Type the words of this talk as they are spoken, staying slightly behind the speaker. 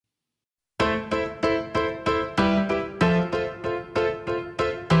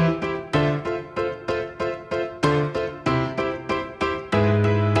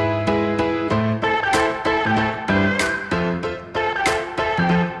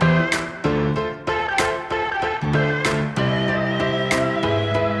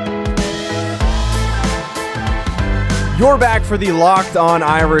You're back for the Locked On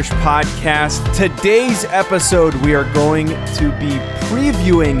Irish podcast. Today's episode, we are going to be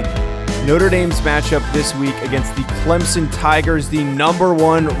previewing Notre Dame's matchup this week against the Clemson Tigers, the number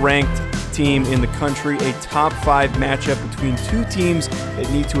one ranked team in the country, a top 5 matchup between two teams that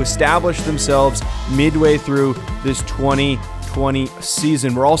need to establish themselves midway through this 2020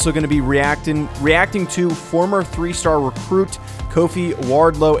 season. We're also going to be reacting to former 3-star recruit Kofi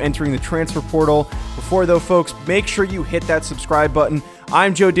Wardlow entering the transfer portal. Before though, folks, make sure you hit that subscribe button.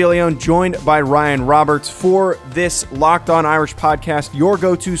 I'm Joe DeLeon, joined by Ryan Roberts for this Locked On Irish podcast, your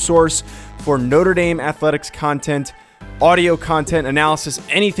go-to source for Notre Dame athletics content, audio content, analysis,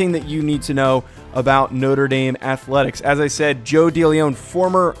 anything that you need to know about Notre Dame athletics. As I said, Joe DeLeon,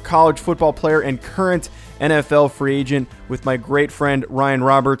 former college football player and current NFL free agent, with my great friend Ryan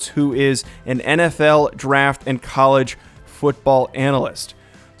Roberts, who is an NFL draft and college football analyst.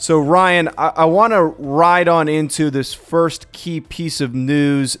 So Ryan, I want to ride on into this first key piece of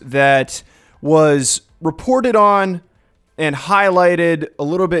news that was reported on and highlighted a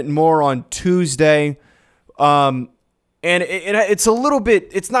little bit more on Tuesday. And it's a little bit,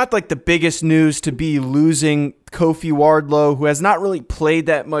 it's not like the biggest news to be losing Kofi Wardlow, who has not really played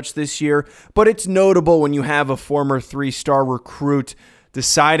that much this year, but it's notable when you have a former 3-star recruit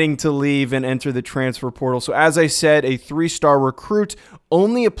deciding to leave and enter the transfer portal. So as I said, a 3-star recruit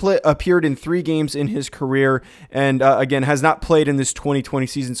only appeared in 3 games in his career and again, has not played in this 2020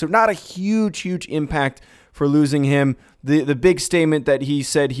 season. So not a huge impact for losing him. The big statement that he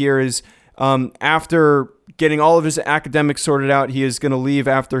said here is after getting all of his academics sorted out, he is going to leave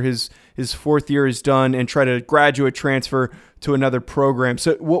after his 4th year is done and try to graduate transfer to another program.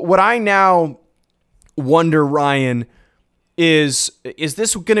 So what I now wonder, Ryan, is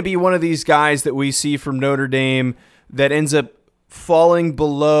this going to be one of these guys that we see from Notre Dame that ends up falling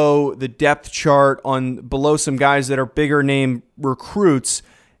below the depth chart below some guys that are bigger name recruits,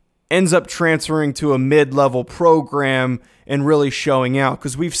 ends up transferring to a mid-level program and really showing out?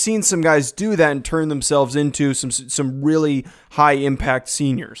 Because we've seen some guys do that and turn themselves into some really high-impact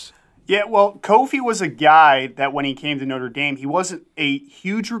seniors. Yeah, well, Kofi was a guy that when he came to Notre Dame, he wasn't a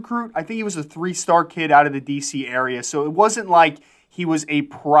huge recruit. I think he was a 3-star kid out of the D.C. area. So it wasn't like he was a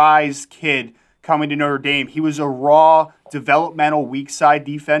prized kid coming to Notre Dame. He was a raw, developmental, weak side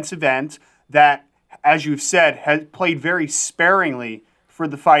defensive end that, as you've said, has played very sparingly for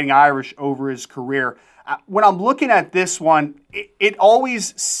the Fighting Irish over his career. When I'm looking at this one, it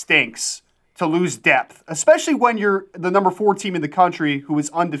always stinks to lose depth, especially when you're the number 4 team in the country who is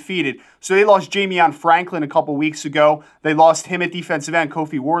undefeated. So they lost Jamion Franklin a couple weeks ago. They lost him at defensive end,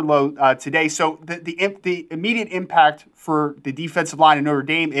 Kofi Wardlow, today. So the immediate impact for the defensive line in Notre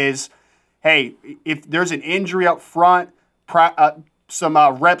Dame is, hey, if there's an injury up front, some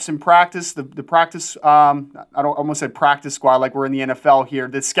reps in practice, the practice, I almost said practice squad like we're in the NFL here,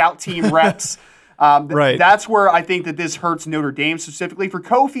 the scout team reps. Right. That's where I think that this hurts Notre Dame specifically. For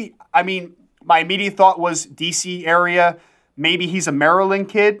Kofi, I mean, my immediate thought was D.C. area. Maybe he's a Maryland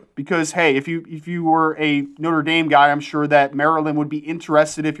kid because, hey, if you were a Notre Dame guy, I'm sure that Maryland would be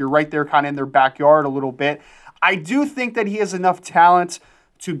interested if you're right there kind of in their backyard a little bit. I do think that he has enough talent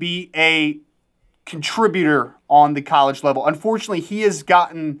to be a contributor on the college level. Unfortunately, he has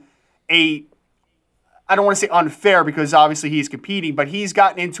gotten I don't want to say unfair because obviously he's competing, but he's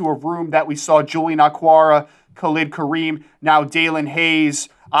gotten into a room that we saw Julian Aquara, Khalid Kareem, now Dalen Hayes,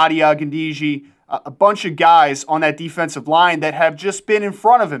 Adi Agandiji, a bunch of guys on that defensive line that have just been in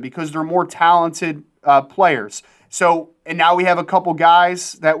front of him because they're more talented players. So, and now we have a couple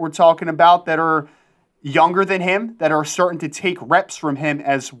guys that we're talking about that are younger than him, that are starting to take reps from him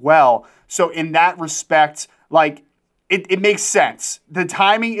as well. So in that respect, like, it makes sense. The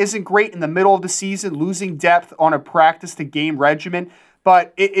timing isn't great in the middle of the season, losing depth on a practice-to-game regimen,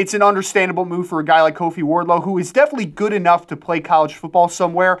 but it's an understandable move for a guy like Kofi Wardlow, who is definitely good enough to play college football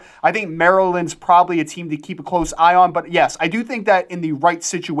somewhere. I think Maryland's probably a team to keep a close eye on, but yes, I do think that in the right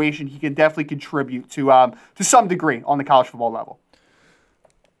situation, he can definitely contribute to some degree on the college football level.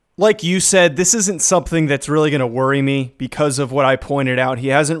 Like you said, this isn't something that's really going to worry me because of what I pointed out. He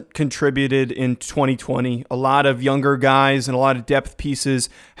hasn't contributed in 2020. A lot of younger guys and a lot of depth pieces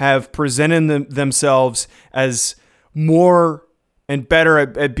have presented themselves as more and better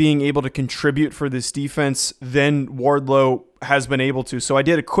at being able to contribute for this defense than Wardlow has been able to. So I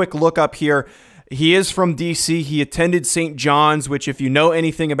did a quick look up here. He is from D.C. He attended St. John's, which if you know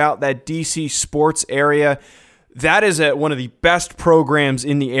anything about that D.C. sports area, that is one of the best programs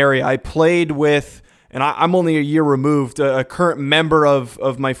in the area. I played with, and I'm only a year removed, a current member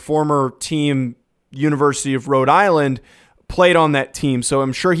of my former team, University of Rhode Island, played on that team. So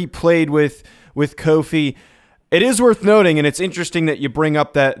I'm sure he played with Kofi. It is worth noting, and it's interesting that you bring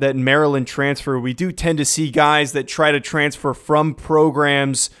up that Maryland transfer. We do tend to see guys that try to transfer from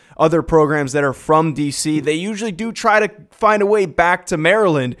other programs that are from DC. They usually do try to find a way back to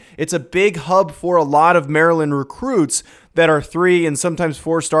Maryland. It's a big hub for a lot of Maryland recruits that are 3 and sometimes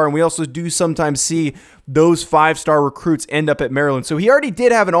 4-star, and we also do sometimes see those 5-star recruits end up at Maryland. So he already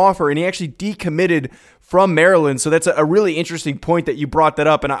did have an offer, and he actually decommitted from Maryland. So that's a really interesting point that you brought that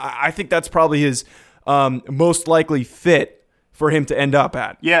up, and I think that's probably his most likely fit for him to end up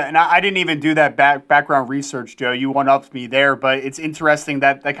at. Yeah, and I didn't even do that background research, Joe. You one-upped me there, but it's interesting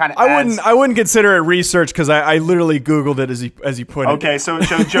that kind of adds... I wouldn't consider it research because I literally Googled it as he put it. Okay, so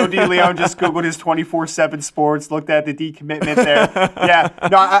Joe DeLeon just Googled his 24/7 sports, looked at the decommitment there. Yeah,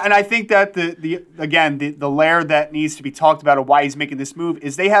 no, and I think that the layer that needs to be talked about of why he's making this move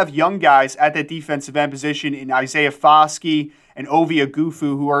is they have young guys at that defensive end position in Isaiah Foskey and Ovi Agufu,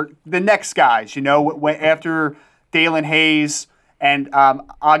 who are the next guys, after Dalen Hayes and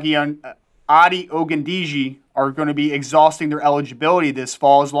Adi Ogundiji are going to be exhausting their eligibility this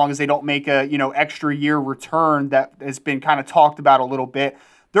fall as long as they don't make a extra year return that has been kind of talked about a little bit.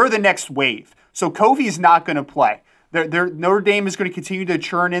 They're the next wave. So Kofi's not going to play. Notre Dame is going to continue to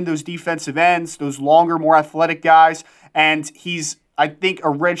churn in those defensive ends, those longer, more athletic guys, and he's, I think, a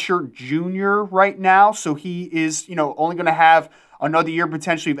redshirt junior right now, so he is only going to have another year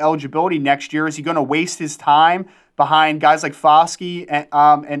potentially of eligibility next year. Is he going to waste his time behind guys like Foskey and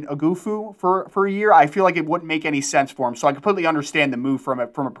Agufu for a year? I feel like it wouldn't make any sense for him. So I completely understand the move from a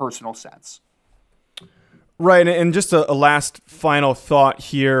personal sense. Right, and just a last final thought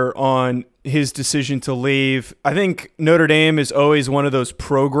here on his decision to leave. I think Notre Dame is always one of those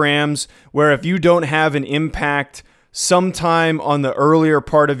programs where if you don't have an impact sometime on the earlier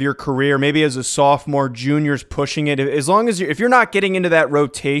part of your career, maybe as a sophomore, juniors pushing it, as long as if you're not getting into that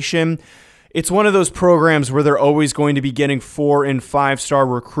rotation, it's one of those programs where they're always going to be getting 4- and 5-star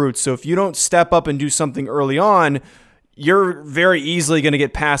recruits. So if you don't step up and do something early on, you're very easily going to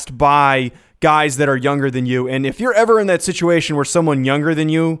get passed by guys that are younger than you. And if you're ever in that situation where someone younger than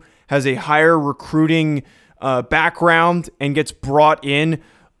you has a higher recruiting background and gets brought in,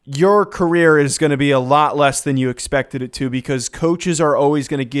 your career is going to be a lot less than you expected it to, because coaches are always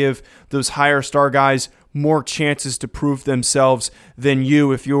going to give those higher star guys more chances to prove themselves than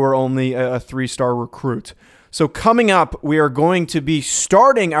you if you were only a 3-star recruit. So coming up, we are going to be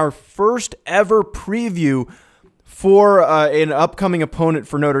starting our first ever preview for an upcoming opponent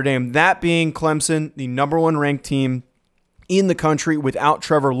for Notre Dame, that being Clemson, the number 1 ranked team in the country without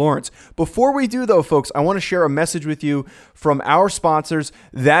Trevor Lawrence. Before we do, though, folks, I want to share a message with you from our sponsors,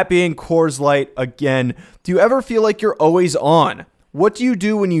 that being Coors Light again. Do you ever feel like you're always on? What do you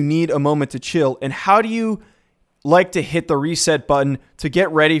do when you need a moment to chill? And how do you like to hit the reset button to get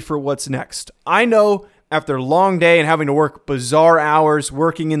ready for what's next? I know after a long day and having to work bizarre hours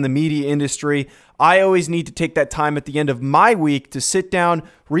working in the media industry, I always need to take that time at the end of my week to sit down,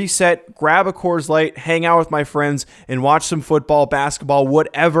 reset, grab a Coors Light, hang out with my friends, and watch some football, basketball,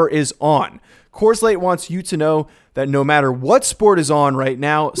 whatever is on. Coors Light wants you to know that no matter what sport is on right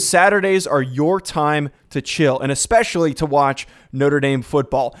now, Saturdays are your time to chill, and especially to watch Notre Dame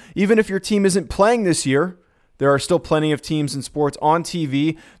football. Even if your team isn't playing this year, there are still plenty of teams and sports on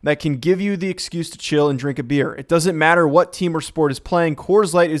TV that can give you the excuse to chill and drink a beer. It doesn't matter what team or sport is playing,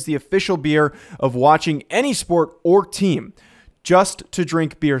 Coors Light is the official beer of watching any sport or team. Just to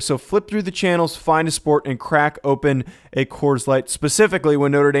drink beer. So flip through the channels, find a sport, and crack open a Coors Light. Specifically,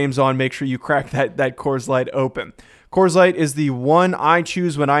 when Notre Dame's on, make sure you crack that Coors Light open. Coors Light is the one I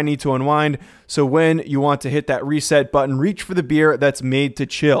choose when I need to unwind. So when you want to hit that reset button, reach for the beer that's made to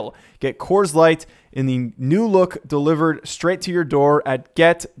chill. Get Coors Light in the new look delivered straight to your door at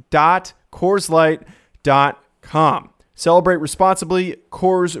get.coorslight.com. Celebrate responsibly.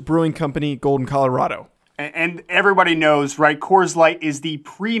 Coors Brewing Company, Golden, Colorado. And everybody knows, right, Coors Light is the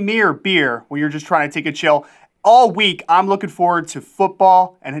premier beer when you're just trying to take a chill. All week, I'm looking forward to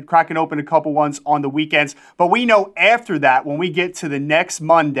football and cracking open a couple ones on the weekends. But we know after that, when we get to the next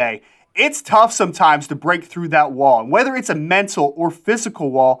Monday, it's tough sometimes to break through that wall. And whether it's a mental or physical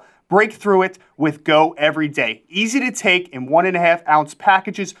wall, break through it with Go every day. Easy to take in 1.5 ounce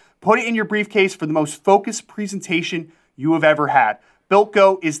packages. Put it in your briefcase for the most focused presentation you have ever had. Built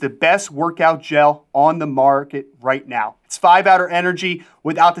Go is the best workout gel on the market right now. It's 5-hour energy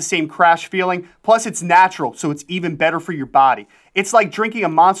without the same crash feeling. Plus, it's natural, so it's even better for your body. It's like drinking a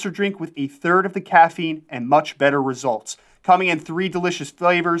Monster drink with a third of the caffeine and much better results. Coming in 3 delicious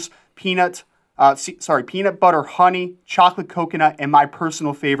flavors: peanut butter honey, chocolate coconut, and my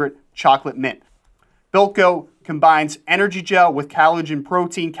personal favorite, chocolate mint. Built Go combines energy gel with collagen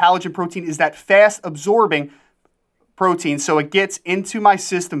protein. Collagen protein is that fast-absorbing protein, so it gets into my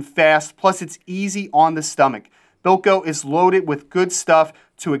system fast, plus it's easy on the stomach. Built Go is loaded with good stuff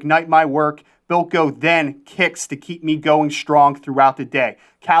to ignite my work. Built Go then kicks to keep me going strong throughout the day.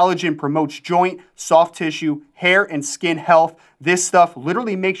 Collagen promotes joint, soft tissue, hair, and skin health. This stuff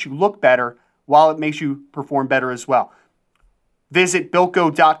literally makes you look better while it makes you perform better as well. Visit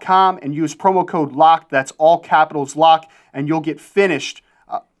BuiltGo.com and use promo code LOCKED, that's all capitals LOCK, and you'll get 20%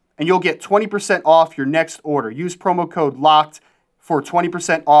 off your next order. Use promo code LOCKED for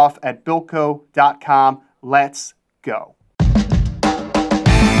 20% off at BuiltGo.com. Let's go.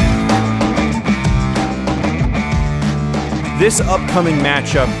 This upcoming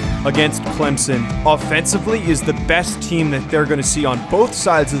matchup against Clemson offensively is the best team that they're going to see on both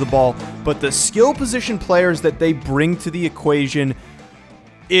sides of the ball, but the skill position players that they bring to the equation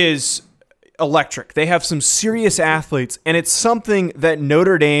is electric. They have some serious athletes, and it's something that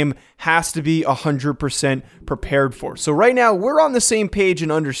Notre Dame has to be 100% prepared for. So right now, we're on the same page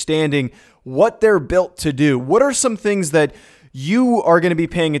in understanding what they're built to do. What are some things that you are going to be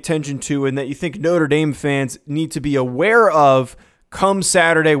paying attention to and that you think Notre Dame fans need to be aware of come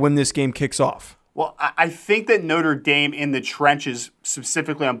Saturday when this game kicks off? Well, I think that Notre Dame in the trenches,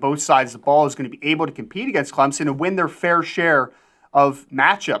 specifically on both sides of the ball, is going to be able to compete against Clemson and win their fair share of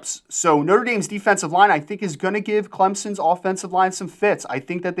matchups. So Notre Dame's defensive line, I think, is going to give Clemson's offensive line some fits. I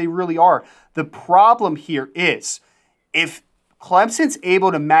think that they really are. The problem here is if Clemson's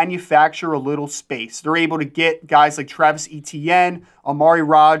able to manufacture a little space, they're able to get guys like Travis Etienne, Amari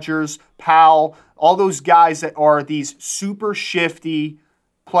Rodgers, Powell, all those guys that are these super shifty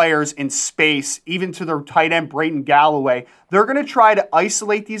players in space, even to their tight end, Braden Galloway. They're going to try to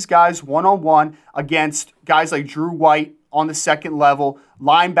isolate these guys one-on-one against guys like Drew White on the second level,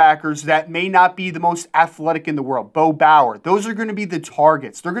 linebackers that may not be the most athletic in the world, Bo Bauer. Those are going to be the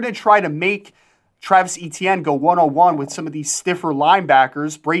targets. They're going to try to make Travis Etienne go one-on-one with some of these stiffer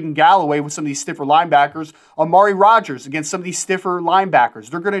linebackers, Braden Galloway with some of these stiffer linebackers, Amari Rodgers against some of these stiffer linebackers.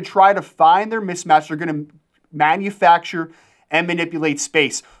 They're going to try to find their mismatch. They're going to manufacture and manipulate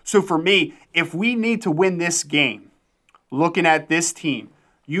space. So for me, if we need to win this game, looking at this team,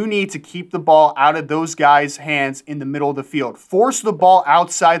 you need to keep the ball out of those guys' hands in the middle of the field. Force the ball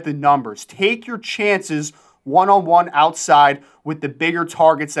outside the numbers. Take your chances one-on-one outside with the bigger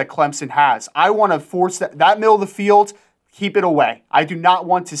targets that Clemson has. I want to force that middle of the field, keep it away. I do not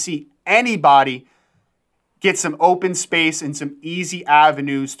want to see anybody get some open space and some easy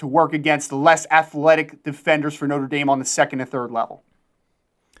avenues to work against the less athletic defenders for Notre Dame on the second and third level.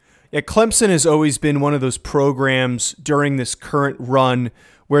 Yeah, Clemson has always been one of those programs during this current run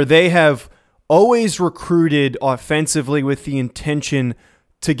where they have always recruited offensively with the intention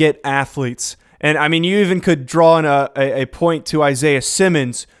to get athletes. And I mean, you even could draw on a point to Isaiah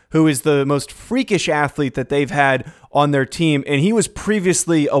Simmons, who is the most freakish athlete that they've had on their team. And he was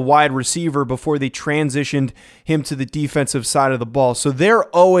previously a wide receiver before they transitioned him to the defensive side of the ball. So they're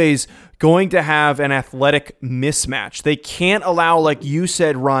always going to have an athletic mismatch. They can't allow, like you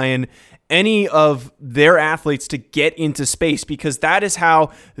said, Ryan, any of their athletes to get into space because that is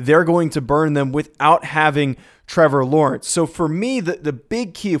how they're going to burn them without having Trevor Lawrence. So for me, the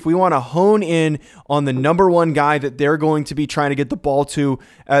big key, if we want to hone in on the number one guy that they're going to be trying to get the ball to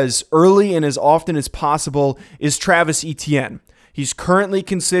as early and as often as possible, is Travis Etienne. He's currently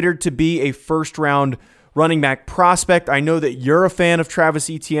considered to be a first-round running back prospect. I know that you're a fan of Travis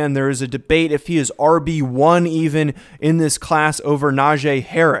Etienne. There is a debate if he is RB1 even in this class over Najee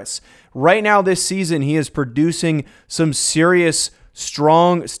Harris. Right now this season, he is producing some serious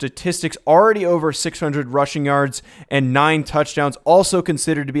strong statistics, already over 600 rushing yards and 9 touchdowns, also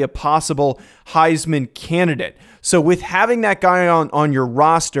considered to be a possible Heisman candidate. So with having that guy on your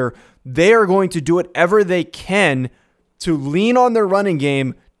roster, they are going to do whatever they can to lean on their running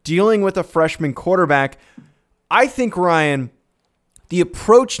game, dealing with a freshman quarterback. I think, Ryan, the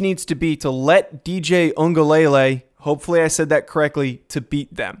approach needs to be to let DJ Uiagalelei, hopefully I said that correctly, to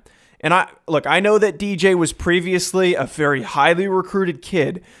beat them. And I know that DJ was previously a very highly recruited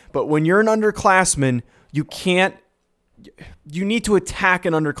kid, but when you're an underclassman, you need to attack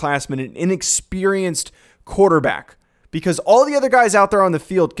an underclassman, an inexperienced quarterback, because all the other guys out there on the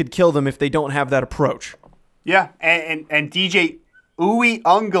field could kill them if they don't have that approach. Yeah, and DJ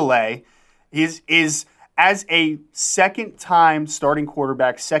Uiagalelei is as a second-time starting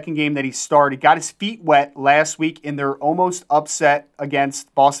quarterback, second game that he started, got his feet wet last week in their almost upset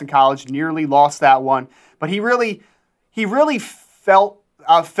against Boston College, nearly lost that one. But he really fell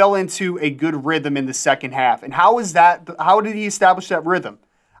into a good rhythm in the second half. And how did he establish that rhythm?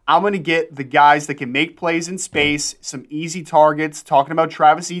 I'm going to get the guys that can make plays in space, some easy targets, talking about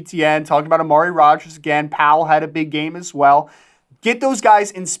Travis Etienne, talking about Amari Rodgers again. Powell had a big game as well. Get those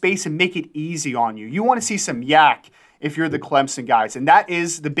guys in space and make it easy on you. You want to see some yak if you're the Clemson guys. And that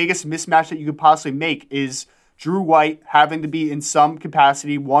is the biggest mismatch that you could possibly make is Drew White having to be in some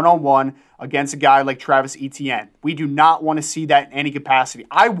capacity one-on-one against a guy like Travis Etienne. We do not want to see that in any capacity.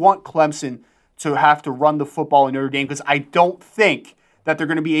 I want Clemson to have to run the football in Notre Dame because I don't think that they're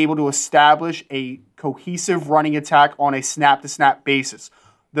going to be able to establish a cohesive running attack on a snap-to-snap basis.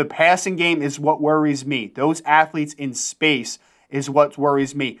 The passing game is what worries me. Those athletes in space is what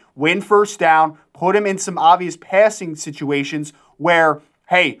worries me. Win first down, put him in some obvious passing situations where,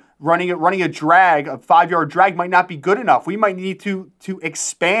 hey, running a drag, a 5-yard drag might not be good enough. We might need to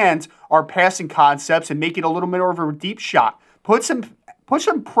expand our passing concepts and make it a little more of a deep shot. Put some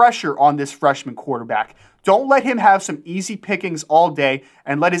pressure on this freshman quarterback. Don't let him have some easy pickings all day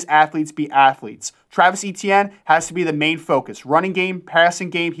and let his athletes be athletes. Travis Etienne has to be the main focus. Running game, passing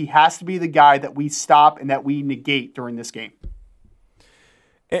game, he has to be the guy that we stop and that we negate during this game.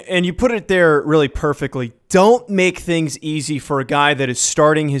 And you put it there really perfectly. Don't make things easy for a guy that is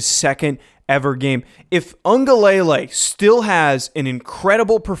starting his second ever game. If Uiagalelei still has an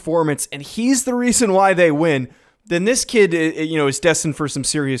incredible performance and he's the reason why they win, then this kid, is destined for some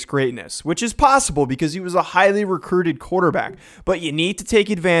serious greatness, which is possible because he was a highly recruited quarterback. But you need to take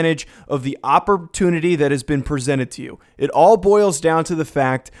advantage of the opportunity that has been presented to you. It all boils down to the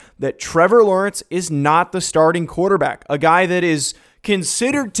fact that Trevor Lawrence is not the starting quarterback, a guy that is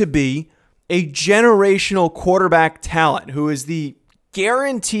considered to be a generational quarterback talent who is the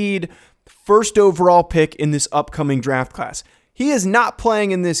guaranteed first overall pick in this upcoming draft class. He is not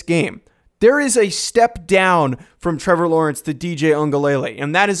playing in this game. There is a step down from Trevor Lawrence to DJ Uiagalelei,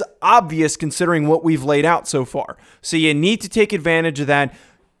 and that is obvious considering what we've laid out so far. So you need to take advantage of that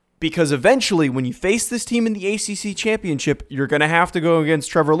because eventually when you face this team in the ACC Championship, you're going to have to go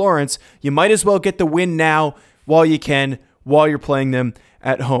against Trevor Lawrence. You might as well get the win now while you can, while you're playing them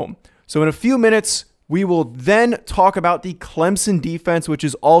at home. So in a few minutes, we will then talk about the Clemson defense, which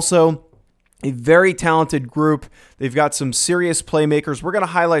is also a very talented group. They've got some serious playmakers. We're going to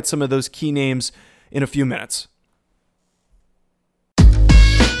highlight some of those key names in a few minutes.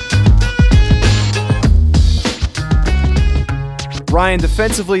 Ryan,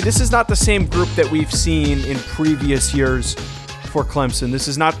 defensively, this is not the same group that we've seen in previous years for Clemson. This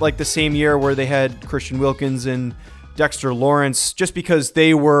is not like the same year where they had Christian Wilkins and Dexter Lawrence, just because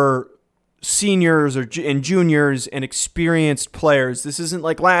they were seniors and juniors and experienced players. This isn't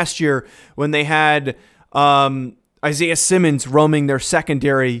like last year when they had Isaiah Simmons roaming their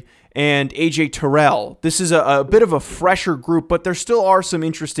secondary and AJ Terrell. This is a bit of a fresher group, but there still are some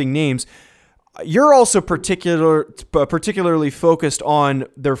interesting names. You're also particularly focused on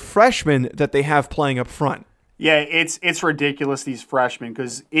their freshmen that they have playing up front. Yeah, it's ridiculous, these freshmen,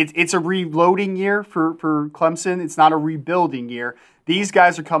 because it's a reloading year for Clemson. It's not a rebuilding year. These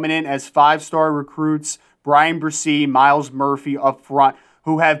guys are coming in as 5-star recruits, Brian Bresee, Myles Murphy up front,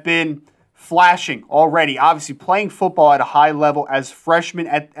 who have been flashing already, obviously playing football at a high level as freshmen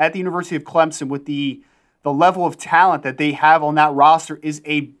at the University of Clemson with the level of talent that they have on that roster is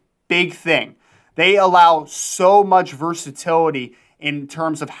a big thing. They allow so much versatility in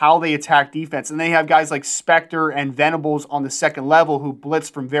terms of how they attack defense. And they have guys like Spector and Venables on the second level who blitz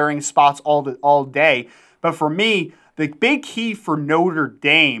from varying spots all day. But for me, the big key for Notre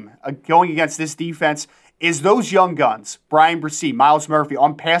Dame going against this defense is those young guns, Brian Bresee, Myles Murphy,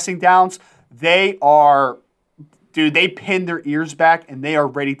 on passing downs. They pin their ears back and they are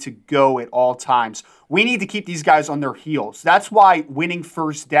ready to go at all times. We need to keep these guys on their heels. That's why winning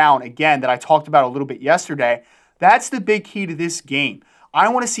first down, again, that I talked about a little bit yesterday, that's the big key to this game. I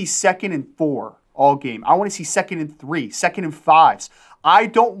want to see 2nd and 4 all game. I want to see 2nd and 3, 2nd and 5s. I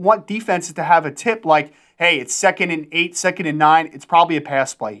don't want defenses to have a tip like, hey, it's 2nd and 8, 2nd and 9. It's probably a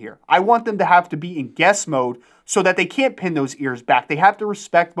pass play here. I want them to have to be in guess mode so that they can't pin those ears back. They have to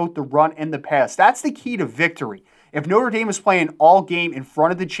respect both the run and the pass. That's the key to victory. If Notre Dame is playing all game in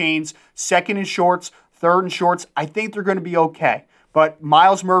front of the chains, 2nd and shorts, 3rd and shorts, I think they're going to be okay. But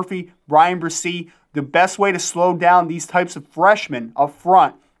Myles Murphy, Brian Bresee, the best way to slow down these types of freshmen up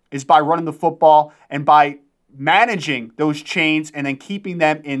front is by running the football and by managing those chains and then keeping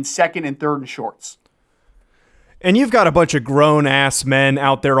them in 2nd and 3rd and shorts. And you've got a bunch of grown-ass men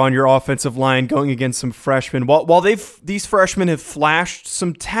out there on your offensive line going against some freshmen. While these freshmen have flashed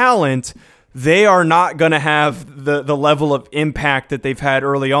some talent, they are not going to have the level of impact that they've had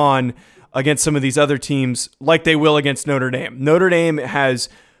early on against some of these other teams like they will against Notre Dame. Notre Dame has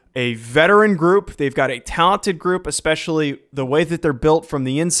a veteran group. They've got a talented group, especially the way that they're built from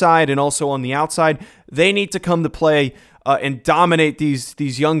the inside and also on the outside. They need to come to play and dominate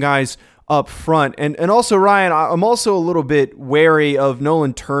these young guys up front. And also, Ryan, I'm also a little bit wary of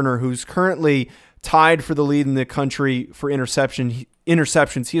Nolan Turner, who's currently tied for the lead in the country for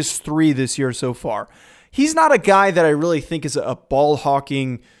interceptions. He has 3 this year so far. He's not a guy that I really think is a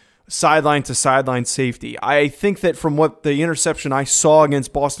ball-hawking sideline-to-sideline safety. I think that from what the interception I saw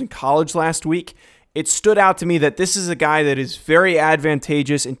against Boston College last week, it stood out to me that this is a guy that is very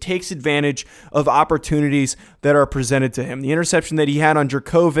advantageous and takes advantage of opportunities that are presented to him. The interception that he had on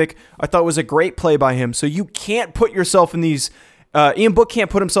Jurkovec, I thought was a great play by him. So you can't put yourself in these Ian Book can't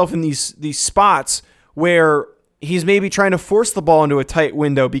put himself in these spots where he's maybe trying to force the ball into a tight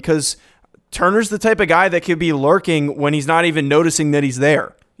window, because Turner's the type of guy that could be lurking when he's not even noticing that he's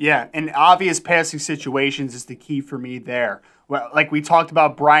there. Yeah, and obvious passing situations is the key for me there. Well, like we talked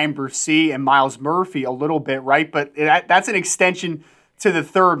about Brian Bursey and Miles Murphy a little bit, right? But that's an extension to the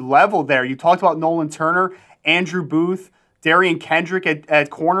third level there. You talked about Nolan Turner, Andrew Booth, Darian Kendrick at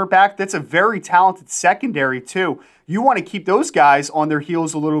cornerback. That's a very talented secondary, too. You want to keep those guys on their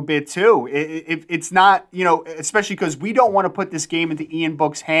heels a little bit, too. It's not, especially because we don't want to put this game into Ian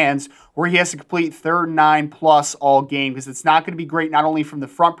Book's hands where he has to complete 3rd and 9+ all game, because it's not going to be great, not only from the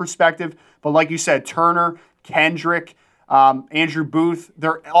front perspective, but like you said, Turner, Kendrick, Andrew Booth,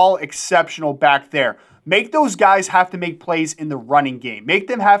 they're all exceptional back there. Make those guys have to make plays in the running game. Make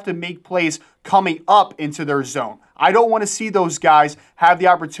them have to make plays coming up into their zone. I don't want to see those guys have the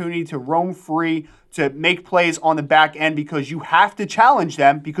opportunity to roam free, to make plays on the back end, because you have to challenge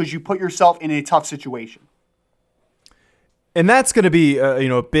them, because you put yourself in a tough situation. And that's going to be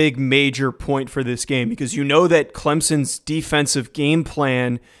a big major point for this game, because you know that Clemson's defensive game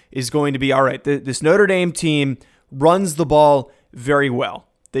plan is going to be, all right, this Notre Dame team runs the ball very well.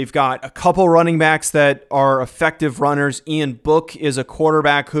 They've got a couple running backs that are effective runners. Ian Book is a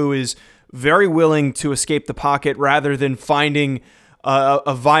quarterback who is very willing to escape the pocket rather than finding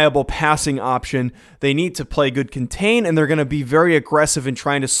a viable passing option. They need to play good contain, and they're going to be very aggressive in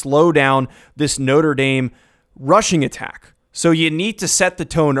trying to slow down this Notre Dame rushing attack. So you need to set the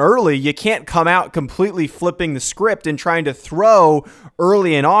tone early. You can't come out completely flipping the script and trying to throw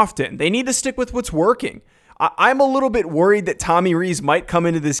early and often. They need to stick with what's working. I'm a little bit worried that Tommy Rees might come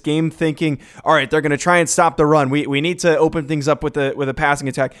into this game thinking, all right, they're going to try and stop the run. We need to open things up with a passing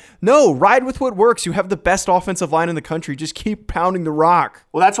attack. No, ride with what works. You have the best offensive line in the country. Just keep pounding the rock.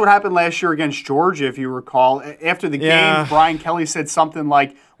 Well, that's what happened last year against Georgia, if you recall. After the game, Brian Kelly said something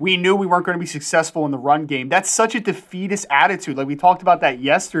like, we knew we weren't going to be successful in the run game. That's such a defeatist attitude. Like we talked about that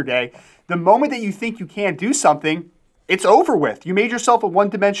yesterday. The moment that you think you can't do something, it's over with. You made yourself a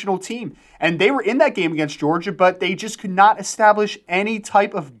one-dimensional team. And they were in that game against Georgia, but they just could not establish any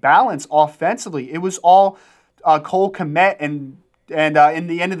type of balance offensively. It was all Cole Kmet and in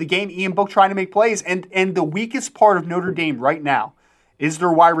the end of the game, Ian Book trying to make plays. And the weakest part of Notre Dame right now is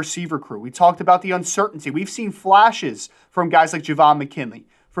their wide receiver crew. We talked about the uncertainty. We've seen flashes from guys like Javon McKinley,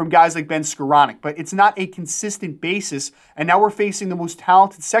 from guys like Ben Skoranek, but it's not a consistent basis. And now we're facing the most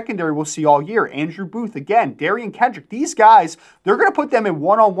talented secondary we'll see all year. Andrew Booth, again, Darian Kendrick. These guys, they're going to put them in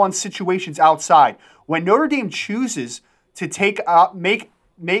one-on-one situations outside. When Notre Dame chooses to take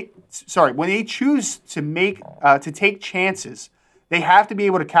chances, they have to be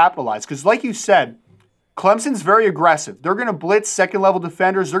able to capitalize. Because like you said, Clemson's very aggressive. They're going to blitz second-level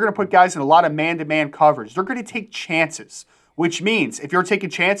defenders. They're going to put guys in a lot of man-to-man coverage. They're going to take chances, which means if you're taking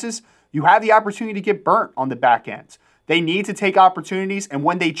chances, you have the opportunity to get burnt on the back end. They need to take opportunities, and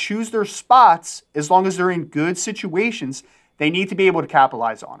when they choose their spots, as long as they're in good situations, they need to be able to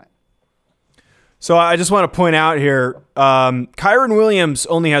capitalize on it. So I just want to point out here, Kyren Williams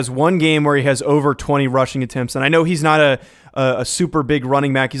only has one game where he has over 20 rushing attempts, and I know he's not a super big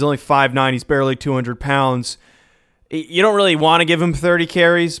running back. He's only 5'9". He's barely 200 pounds. You don't really want to give him 30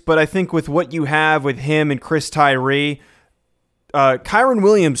 carries, but I think with what you have with him and Chris Tyree, Kyren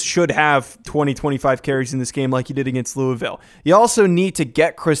Williams should have 20, 25 carries in this game like he did against Louisville. You also need to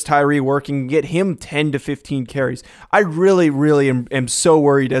get Chris Tyree working, get him 10 to 15 carries. I really, really am so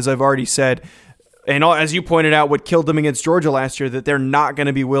worried, as I've already said, and as you pointed out, what killed them against Georgia last year, that they're not going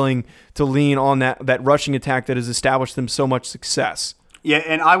to be willing to lean on that rushing attack that has established them so much success. Yeah,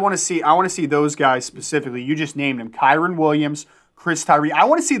 and I want to see those guys specifically. You just named them, Kyren Williams, Chris Tyree. I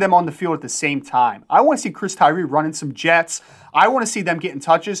want to see them on the field at the same time. I want to see Chris Tyree running some jets. I want to see them getting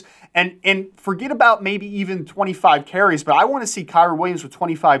touches. And forget about maybe even 25 carries, but I want to see Kyren Williams with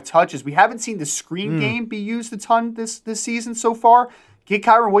 25 touches. We haven't seen the screen game be used a ton this season so far. Get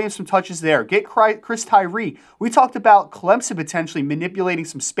Kyron Williams some touches there. Get Chris Tyree. We talked about Clemson potentially manipulating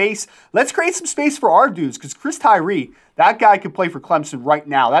some space. Let's create some space for our dudes because Chris Tyree, that guy could play for Clemson right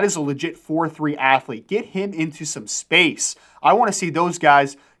now. That is a legit 4-3 athlete. Get him into some space. I want to see those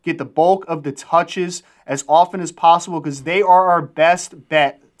guys get the bulk of the touches as often as possible because they are our best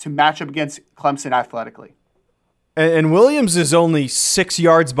bet to match up against Clemson athletically. And Williams is only 6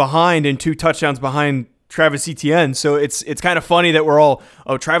 yards behind and 2 touchdowns behind Travis Etienne. So it's kind of funny that we're all,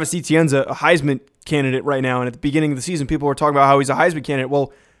 Travis Etienne's a Heisman candidate right now. And at the beginning of the season, people were talking about how he's a Heisman candidate.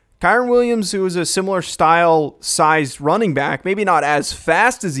 Well, Kyron Williams, who is a similar sized running back, maybe not as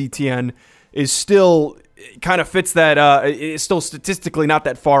fast as Etienne, is still kind of fits that, is still statistically not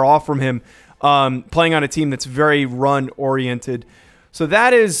that far off from him, playing on a team that's very run-oriented. So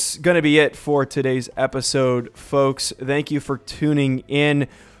that is going to be it for today's episode, folks. Thank you for tuning in.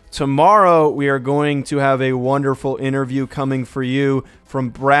 Tomorrow, we are going to have a wonderful interview coming for you from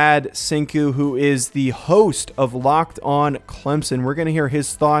Brad Sinku, who is the host of Locked On Clemson. We're going to hear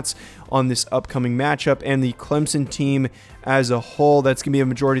his thoughts on this upcoming matchup and the Clemson team as a whole. That's going to be a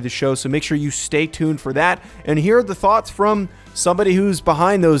majority of the show, so make sure you stay tuned for that and hear the thoughts from somebody who's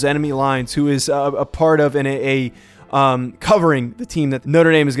behind those enemy lines, who is a part of covering the team that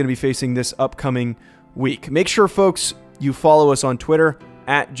Notre Dame is going to be facing this upcoming week. Make sure, folks, you follow us on Twitter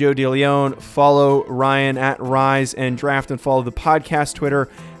at Joe DeLeon, follow Ryan at Rise and Draft, and follow the podcast Twitter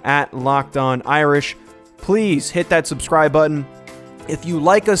at Locked On Irish. Please hit that subscribe button. If you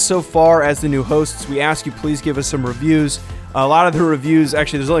like us so far as the new hosts, we ask you please give us some reviews. A lot of the reviews,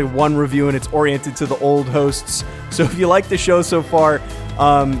 actually, there's only one review and it's oriented to the old hosts. So if you like the show so far,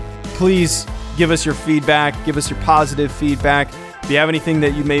 please give us your feedback, give us your positive feedback. If you have anything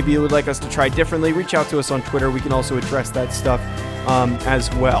that you maybe would like us to try differently, reach out to us on Twitter. We can also address that stuff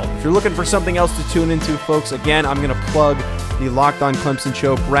as well. If you're looking for something else to tune into, folks, again, I'm going to plug the Locked On Clemson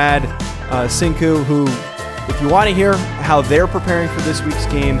show. Brad Sinku, who, if you want to hear how they're preparing for this week's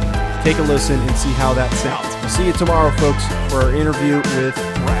game, take a listen and see how that sounds. We'll see you tomorrow, folks, for our interview with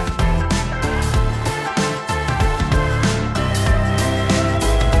Brad.